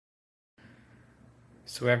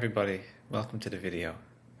So everybody, welcome to the video.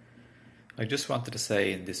 I just wanted to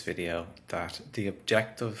say in this video that the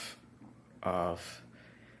objective of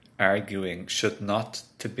arguing should not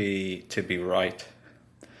be right.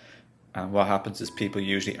 And what happens is people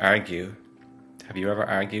usually argue. Have you ever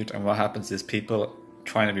argued? And what happens is people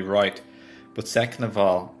trying to be right. But second of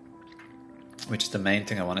all, which is the main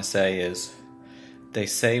thing I want to say, is they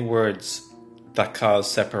say words that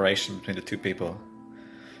cause separation between the two people.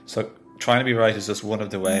 So trying to be right is just one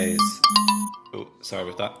of the ways. Oh, sorry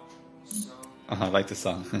about that. I like the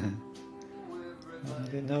song.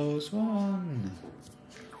 Nobody knows one.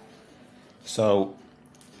 So,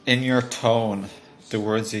 in your tone, the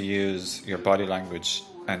words you use, your body language,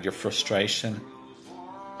 and your frustration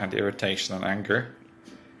and irritation and anger,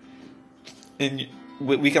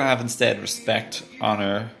 we can have instead respect,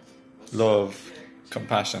 honor, love,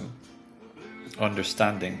 compassion,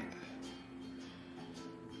 understanding,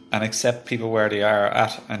 and accept people where they are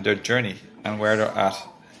at and their journey and where they're at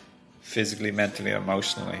physically, mentally,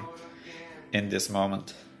 emotionally in this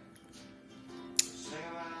moment.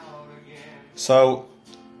 So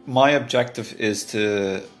my objective is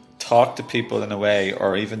to talk to people in a way,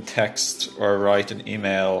 or even text or write an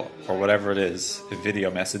email or whatever it is, a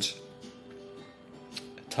video message.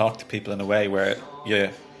 Talk to people in a way where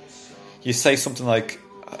you say something like,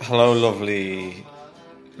 hello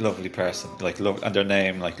lovely person, like love, and their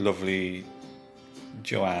name, like lovely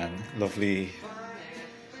Joanne, lovely,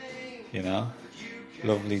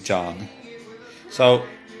 lovely John. So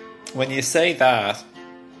when you say that,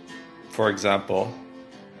 for example,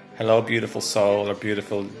 hello beautiful soul, or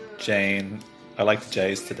beautiful Jane, I like the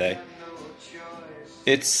J's today,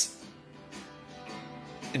 it's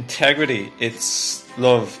integrity, it's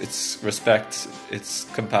love, it's respect, it's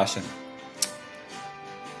compassion.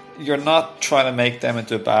 You're not trying to make them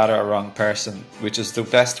into a bad or a wrong person, which is the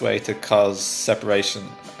best way to cause separation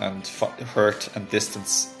and hurt and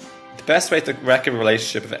distance. The best way to wreck a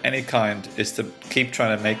relationship of any kind is to keep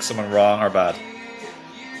trying to make someone wrong or bad.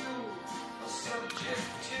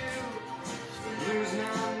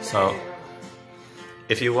 So,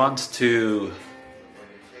 if you want to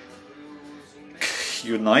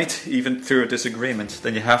unite, even through a disagreement,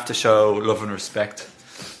 then you have to show love and respect.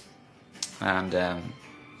 And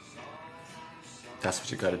that's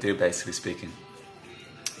what you got to do, basically speaking.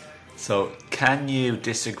 So, can you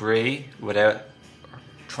disagree without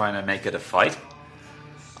trying to make it a fight?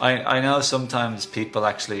 I know sometimes people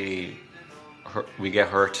actually we get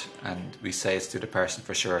hurt and we say it's to the person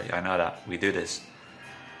for sure. I know that we do this.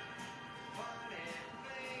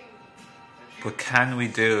 But can we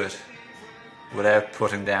do it without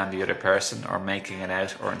putting down the other person, or making it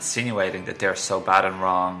out, or insinuating that they're so bad and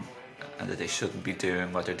wrong and that they shouldn't be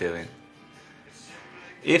doing what they're doing?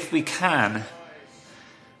 If we can,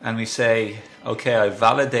 and we say, okay, I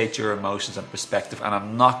validate your emotions and perspective, and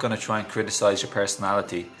I'm not going to try and criticize your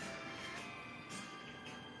personality,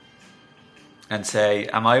 and say,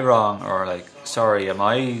 am I wrong? Or like, sorry, am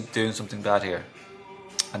I doing something bad here?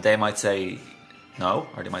 And they might say no,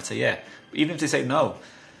 or they might say yeah. But even if they say no,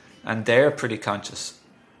 and they're pretty conscious,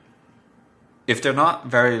 if they're not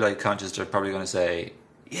very conscious, they're probably going to say,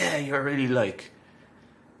 yeah, you're really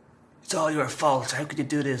it's all your fault, how could you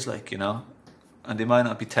do this, and they might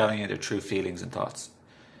not be telling you their true feelings and thoughts.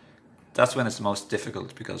 That's when it's most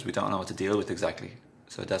difficult, because we don't know what to deal with exactly.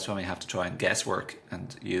 So that's when we have to try and guesswork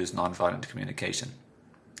and use non-violent communication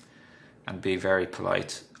and be very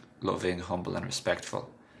polite, loving, humble and respectful.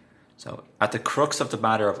 So at the crux of the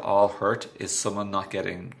matter of all hurt is someone not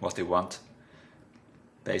getting what they want,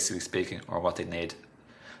 basically speaking, or what they need.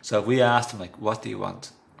 So if we ask them, what do you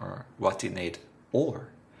want, or what do you need, or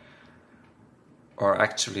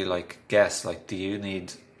actually guess, do you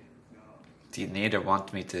need or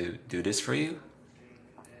want me to do this for you,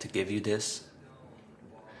 to give you this?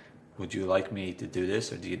 Would you like me to do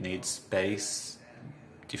this, or do you need space?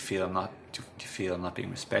 Do you feel I'm not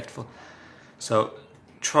being respectful? So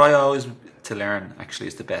try always to learn, actually,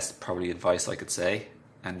 is the best probably advice I could say,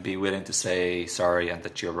 and be willing to say sorry and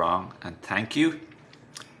that you're wrong, and thank you,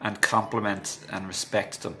 and compliment and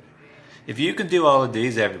respect them. If you can do all of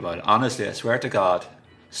these, everybody, honestly, I swear to God,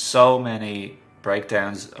 so many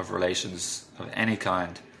breakdowns of relations of any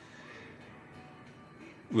kind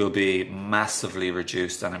will be massively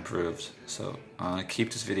reduced and improved. So I'm going to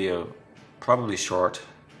keep this video probably short.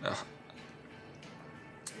 I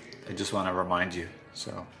just want to remind you.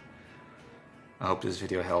 So I hope this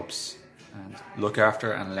video helps, and look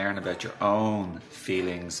after and learn about your own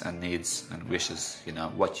feelings and needs and wishes,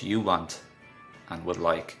 what you want and would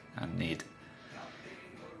like and need.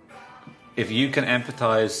 If you can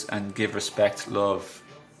empathize and give respect, love,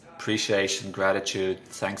 appreciation, gratitude,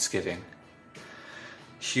 thanksgiving,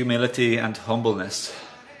 humility and humbleness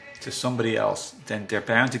to somebody else, then they're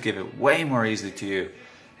bound to give it way more easily to you.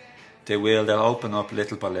 They'll open up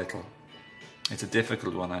little by little. It's a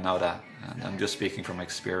difficult one, I know that, and I'm just speaking from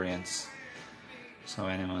experience. So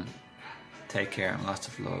anyone, take care and lots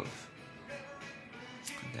of love.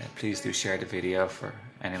 And, please do share the video for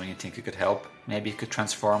anyone you think you could help. Maybe you could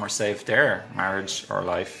transform or save their marriage or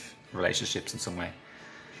life, relationships in some way.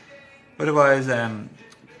 Otherwise,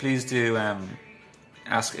 please do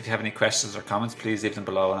ask if you have any questions or comments. Please leave them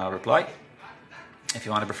below and I'll reply. If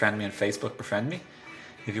you want to befriend me on Facebook, befriend me.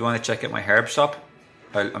 If you want to check out my herb shop,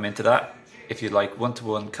 I'm into that. If you'd like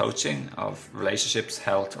one-to-one coaching of relationships,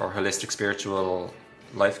 health, or holistic spiritual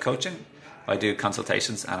life coaching, I do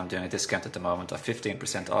consultations, and I'm doing a discount at the moment of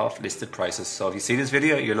 15% off listed prices. So if you see this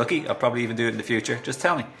video, you're lucky. I'll probably even do it in the future. Just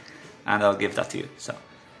tell me and I'll give that to you. So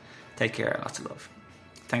take care, lots of love.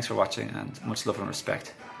 Thanks for watching, and much love and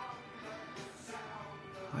respect.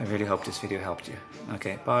 I really hope this video helped you.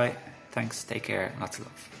 Okay, bye. Thanks, take care, lots of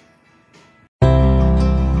love.